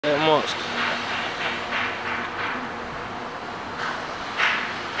That monster.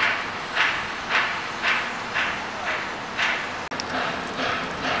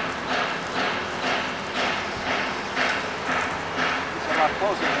 It's a lot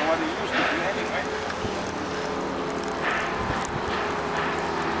closer than what it used to be anyway.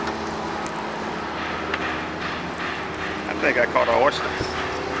 I think I caught an oyster.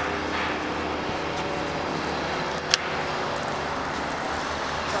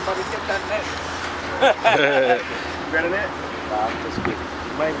 Somebody get that net. You got a net? Nah, I'm just kidding.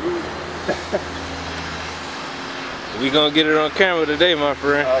 You might use it. We gonna get it on camera today, my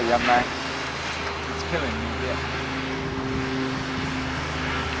friend. Oh, yeah, man. It's killing me, yeah.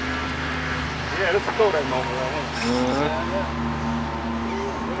 Yeah, this is cool, that moment, right?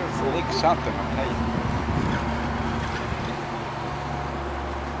 It's a leak something, I'll tell you.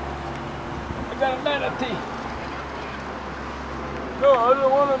 I got a manatee. No, I don't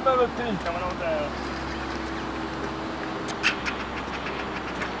want a manatee. Coming on down.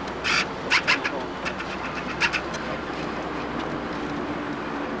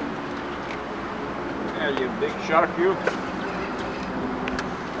 Yeah, you big shark, you.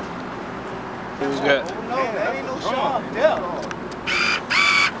 Who's got? Oh, no, that ain't no shark there.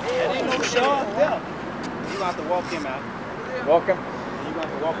 That ain't no shark there. You gonna have to walk him out. Walk him? You gonna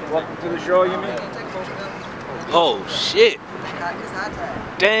have to walk him to the shore, you mean? Oh shit!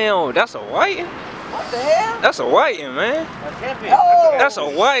 Damn, that's a whiting. What the hell? That's a whiting, man. Oh, That's a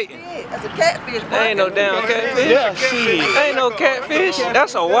whiting. shit. That's a catfish, bro. That ain't no damn catfish. Yeah, shit. That ain't no catfish.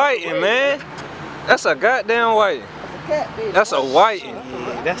 That's a whiting, man. That's a goddamn whiting. Catfish. That's a whiting.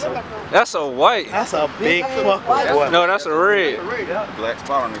 That's a whiting. That's a big fuck boy. No, that's a red. Black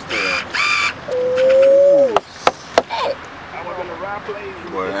spot on his tail. I was in the right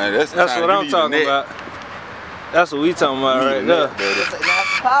place. Boy, that's That's what I'm talking about. That's what we talking about right there. There's some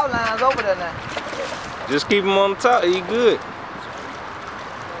power lines over there now. Just keep him on the top. He good.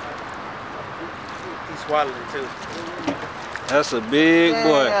 He swallowed it too. That's a big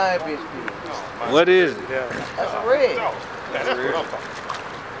boy. Yeah, that bitch big. What is it? Yeah. That's a red. That's what I'm talking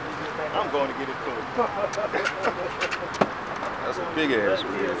about. I'm going to get it too. That's a big ass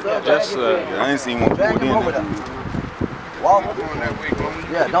red. That's Yeah, I ain't seen one Drag pulled him in over there. there. Walk.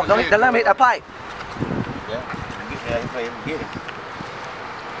 Yeah, don't let him hit that pipe. Get it.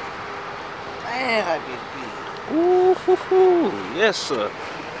 Man, that bitch big. Ooh, hoo, hoo. Yes, sir.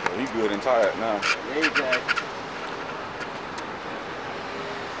 Oh, he good and tired now. There you go.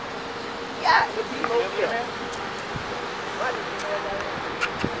 Yeah, the people over there.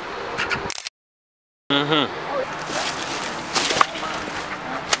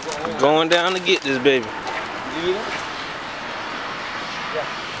 Going down to get this baby. You eat it? Yeah.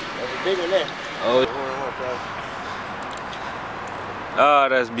 That's a big one there. Oh. Oh,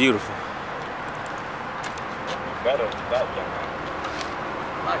 that's beautiful. Better than that one.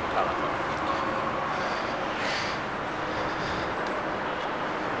 Like color.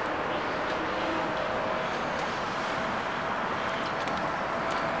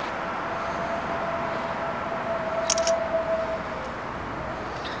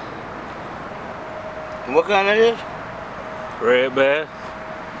 What kind of this? Red bass.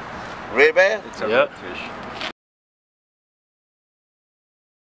 Red bass? Yep. Fish.